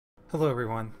Hello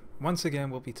everyone. Once again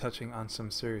we'll be touching on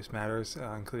some serious matters,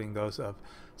 including those of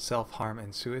self-harm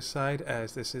and suicide,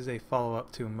 as this is a follow-up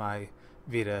to my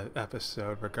VEDA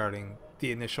episode regarding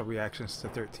the initial reactions to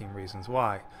 13 Reasons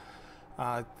Why.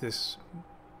 This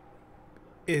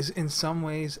is in some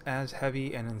ways as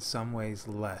heavy and in some ways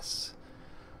less.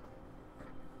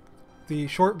 The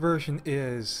short version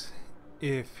is,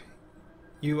 if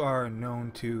you are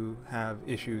known to have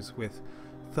issues with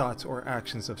thoughts or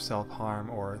actions of self-harm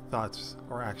or thoughts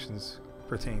or actions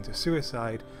pertaining to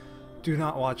suicide, do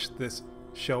not watch this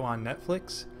show on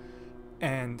Netflix,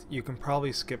 and you can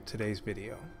probably skip today's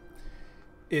video.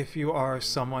 If you are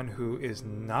someone who is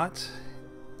not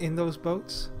in those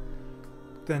boats,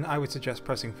 then I would suggest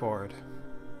pressing forward.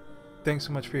 Thanks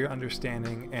so much for your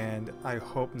understanding, and I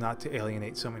hope not to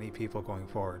alienate so many people going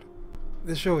forward.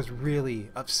 This show has really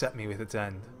upset me with its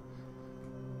end.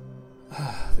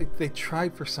 They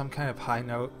tried for some kind of high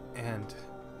note and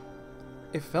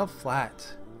it fell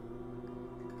flat.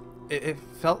 It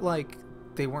felt like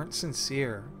they weren't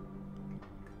sincere.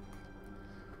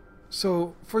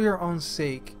 So for your own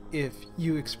sake, if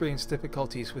you experience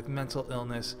difficulties with mental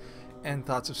illness and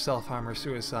thoughts of self-harm or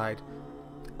suicide,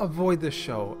 avoid this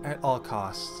show at all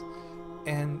costs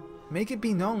and make it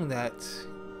be known that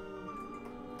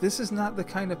this is not the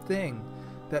kind of thing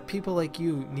that people like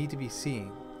you need to be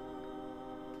seeing.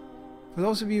 For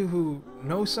those of you who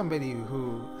know somebody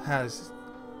who has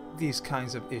these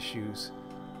kinds of issues,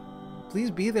 please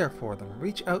be there for them.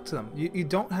 Reach out to them. You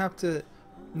don't have to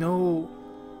know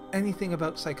anything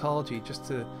about psychology just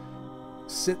to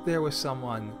sit there with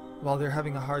someone while they're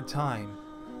having a hard time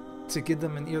to give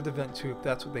them an ear to vent to if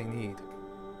that's what they need.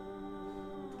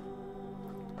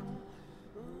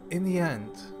 In the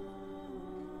end,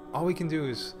 all we can do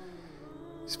is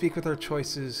speak with our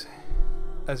choices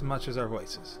as much as our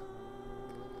voices.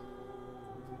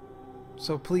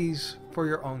 So please, for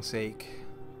your own sake,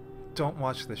 don't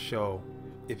watch the show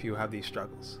if you have these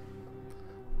struggles.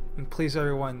 And please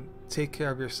everyone, take care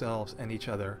of yourselves and each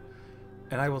other,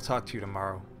 and I will talk to you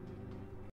tomorrow.